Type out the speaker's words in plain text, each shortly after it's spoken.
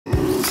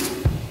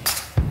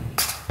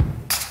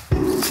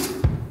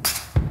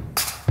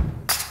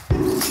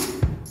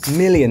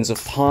millions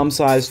of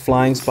palm-sized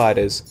flying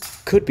spiders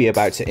could be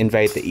about to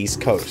invade the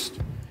East Coast.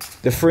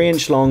 The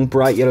 3-inch long,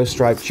 bright yellow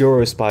striped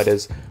Joro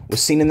spiders were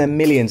seen in their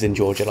millions in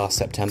Georgia last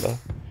September.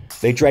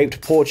 They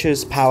draped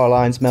porches, power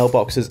lines,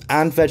 mailboxes,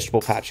 and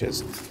vegetable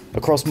patches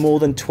across more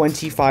than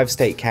 25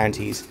 state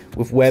counties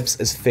with webs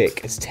as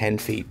thick as 10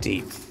 feet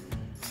deep.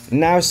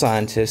 Now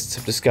scientists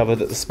have discovered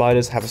that the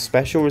spiders have a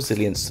special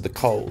resilience to the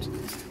cold,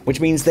 which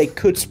means they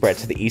could spread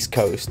to the East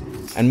Coast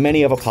and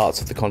many other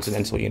parts of the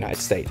continental United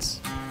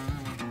States.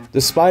 The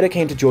spider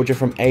came to Georgia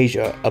from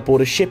Asia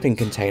aboard a shipping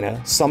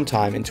container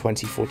sometime in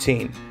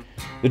 2014.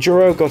 The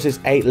Joro got its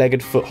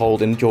 8-legged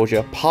foothold in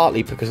Georgia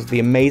partly because of the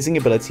amazing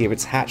ability of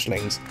its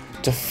hatchlings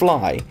to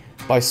fly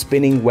by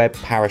spinning web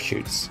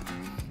parachutes.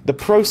 The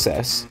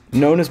process,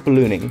 known as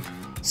ballooning,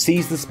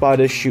 sees the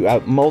spiders shoot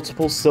out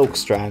multiple silk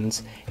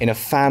strands in a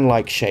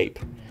fan-like shape.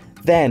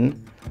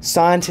 Then,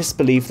 scientists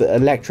believe that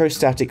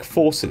electrostatic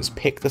forces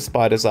pick the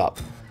spiders up,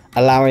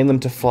 allowing them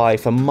to fly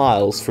for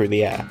miles through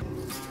the air.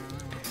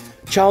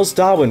 Charles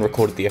Darwin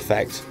recorded the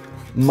effect,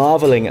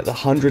 marvelling at the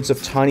hundreds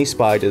of tiny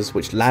spiders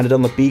which landed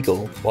on the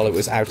Beagle while it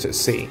was out at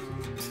sea.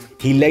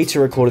 He later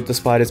recorded the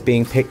spiders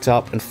being picked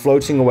up and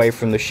floating away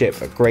from the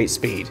ship at great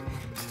speed,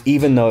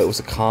 even though it was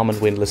a calm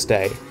and windless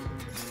day.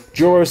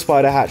 Joro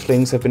spider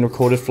hatchlings have been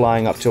recorded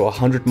flying up to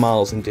 100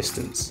 miles in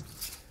distance.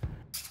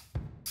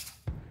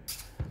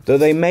 Though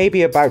they may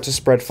be about to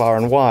spread far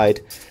and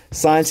wide,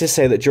 scientists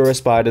say that Joro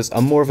spiders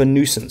are more of a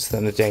nuisance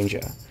than a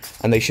danger,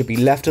 and they should be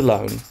left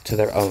alone to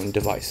their own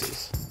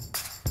devices.